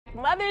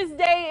Mother's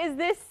Day is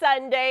this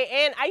Sunday,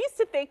 and I used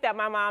to think that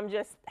my mom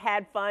just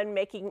had fun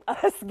making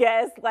us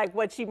guess like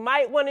what she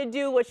might want to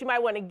do, what she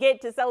might want to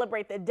get to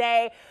celebrate the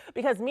day,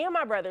 because me and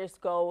my brothers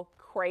go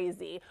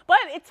crazy. But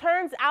it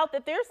turns out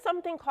that there's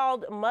something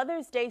called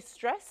Mother's Day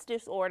stress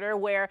disorder,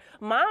 where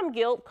mom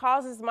guilt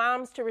causes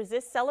moms to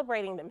resist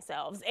celebrating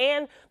themselves,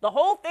 and the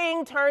whole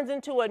thing turns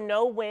into a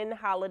no-win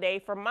holiday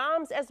for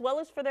moms as well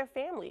as for their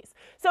families.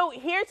 So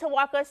here to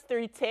walk us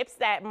through tips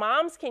that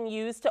moms can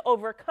use to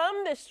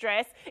overcome the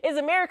stress is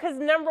America's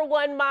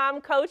 #1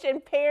 mom coach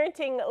and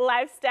parenting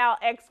lifestyle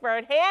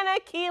expert, Hannah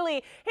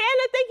Keeley.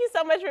 Hannah, thank you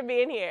so much for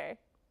being here.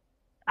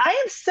 I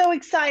am so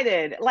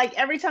excited. Like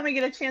every time I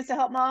get a chance to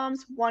help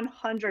moms,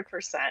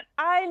 100%.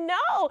 I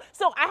know.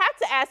 So I have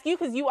to ask you,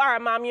 because you are a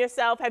mom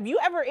yourself, have you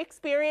ever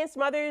experienced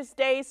Mother's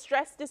Day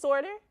stress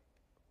disorder?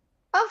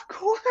 Of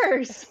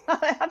course.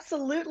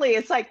 Absolutely.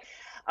 It's like,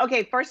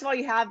 okay, first of all,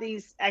 you have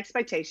these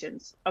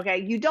expectations. Okay.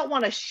 You don't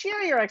want to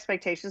share your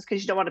expectations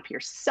because you don't want to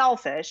appear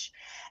selfish.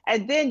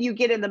 And then you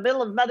get in the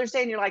middle of Mother's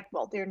Day and you're like,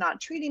 well, they're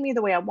not treating me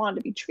the way I wanted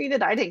to be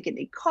treated. I didn't get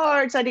any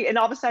cards. And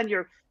all of a sudden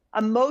you're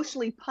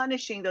emotionally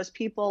punishing those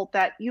people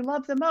that you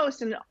love the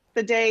most. And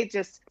the day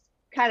just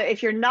kind of,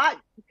 if you're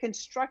not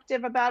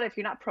constructive about it, if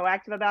you're not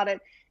proactive about it,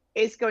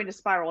 it's going to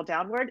spiral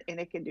downward, and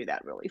it can do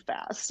that really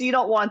fast. So you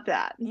don't want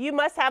that. You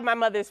must have my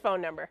mother's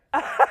phone number.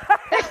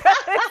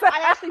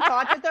 I actually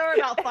talked with her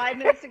about 5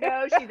 minutes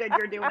ago. She said,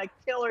 "You're doing a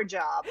killer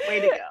job.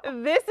 Way to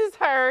go." This is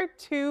her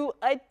to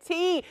a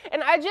T.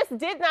 And I just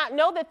did not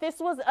know that this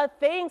was a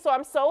thing, so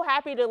I'm so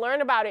happy to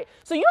learn about it.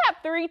 So you have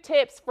 3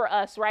 tips for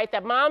us, right,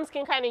 that moms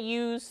can kind of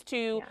use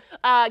to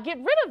get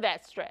rid of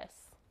that stress.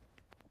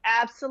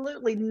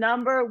 Absolutely.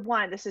 Number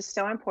one, this is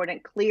so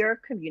important, clear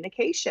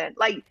communication.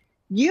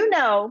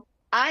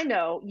 I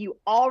know you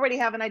already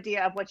have an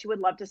idea of what you would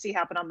love to see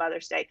happen on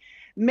Mother's Day.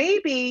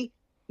 Maybe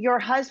your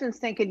husband's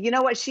thinking, you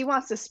know what, she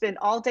wants to spend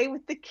all day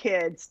with the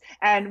kids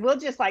and we'll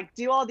just like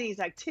do all these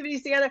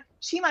activities together.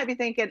 She might be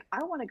thinking,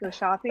 I want to go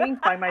shopping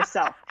by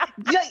myself.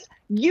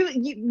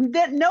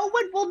 That no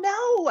one will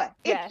know if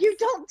Yes. you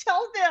don't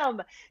tell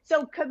them.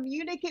 So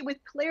communicate with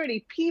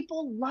clarity.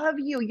 People love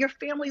you, your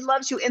family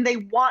loves you, and they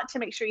want to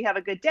make sure you have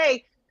a good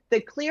day.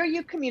 The clearer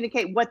you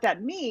communicate what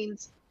that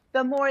means,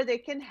 the more they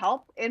can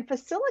help and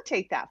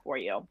facilitate that for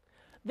you.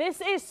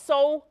 This is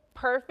so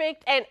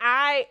perfect, and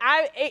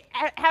I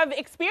have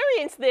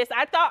experienced this.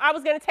 I thought I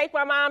was going to take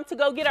my mom to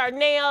go get our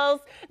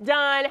nails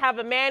done, have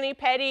a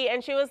mani-pedi,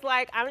 and she was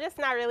like, I'm just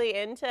not really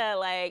into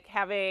like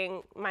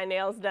having my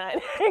nails done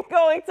and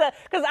going to,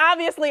 because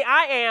obviously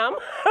I am.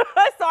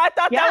 So I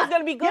thought that was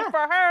going to be good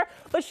for her,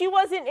 but she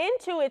wasn't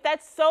into it.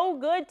 That's so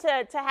good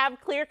to have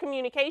clear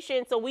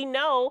communication so we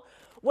know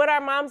what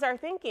our moms are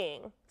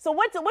thinking. So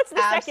what's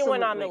the second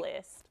one on the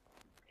list?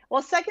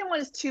 Well, second one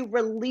is to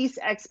release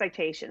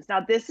expectations. Now,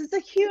 this is a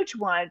huge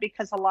one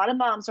because a lot of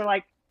moms are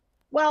like,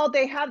 well,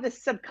 they have this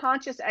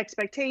subconscious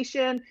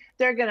expectation.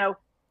 They're going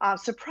to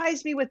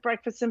surprise me with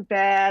breakfast in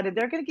bed, and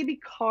they're going to give me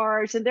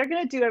cards, and they're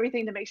going to do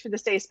everything to make sure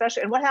this day is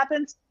special. And what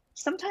happens?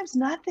 Sometimes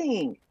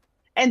nothing.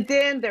 And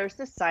then there's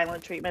the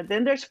silent treatment.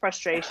 Then there's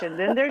frustration.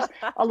 Then there's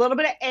a little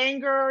bit of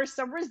anger,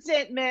 some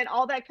resentment,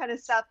 all that kind of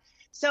stuff.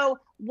 So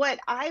what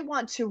I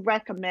want to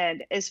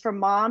recommend is for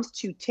moms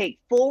to take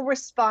full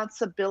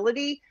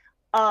responsibility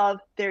of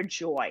their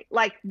joy.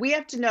 Like, we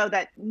have to know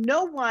that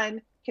no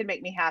one can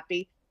make me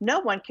happy. No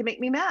one can make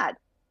me mad.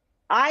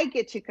 I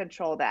get to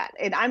control that.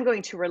 And I'm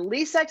going to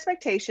release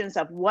expectations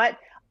of what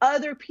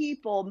other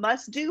people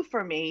must do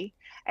for me.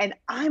 And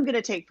I'm going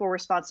to take full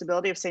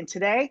responsibility of saying,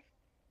 today,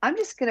 I'm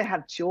just going to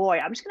have joy.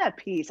 I'm just going to have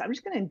peace. I'm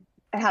just going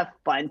to have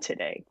fun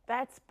today.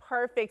 That's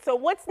perfect. So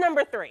what's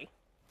number 3?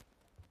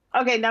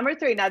 Okay, number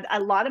 3. Now, a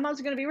lot of moms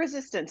are going to be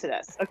resistant to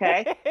this,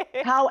 okay?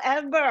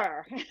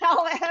 However,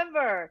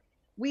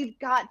 we've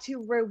got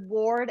to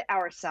reward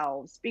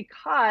ourselves,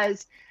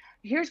 because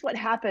here's what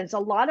happens. A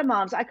lot of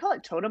moms, I call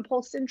it totem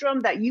pole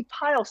syndrome, that you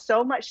pile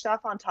so much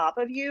stuff on top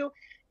of you,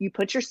 you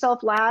put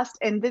yourself last,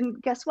 and then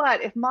guess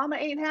what? If mama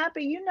ain't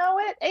happy, you know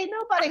it, ain't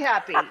nobody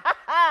happy.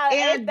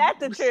 Ain't that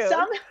the truth?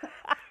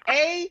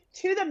 A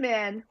to the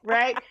men,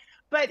 right?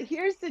 But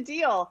here's the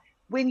deal.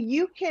 When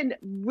you can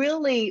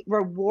really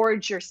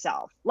reward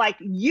yourself, like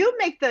you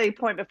make the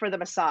appointment for the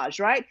massage,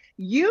 right?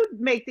 You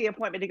make the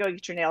appointment to go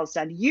get your nails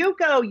done. You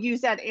go use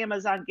that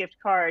Amazon gift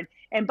card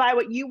and buy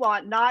what you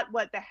want, not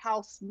what the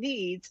house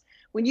needs.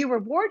 When you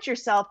reward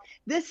yourself,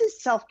 this is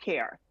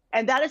self-care.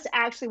 And that is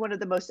actually one of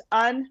the most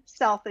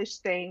unselfish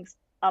things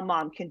a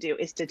mom can do,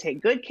 is to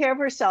take good care of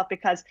herself,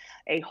 because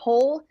a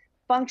whole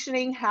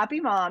functioning, happy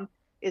mom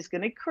is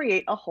going to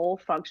create a whole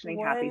functioning,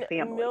 happy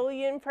family.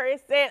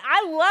 1,000,000%.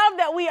 I love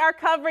that we are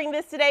covering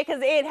this today because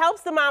it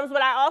helps the moms,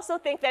 but I also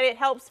think that it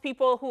helps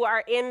people who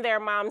are in their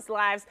moms'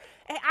 lives.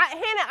 Hannah,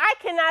 I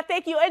cannot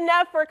thank you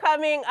enough for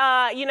coming.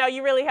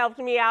 You really helped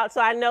me out,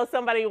 so I know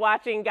somebody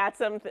watching got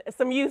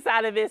some use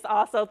out of this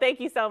also.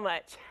 Thank you so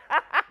much.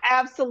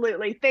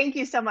 Absolutely. Thank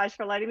you so much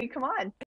for letting me come on.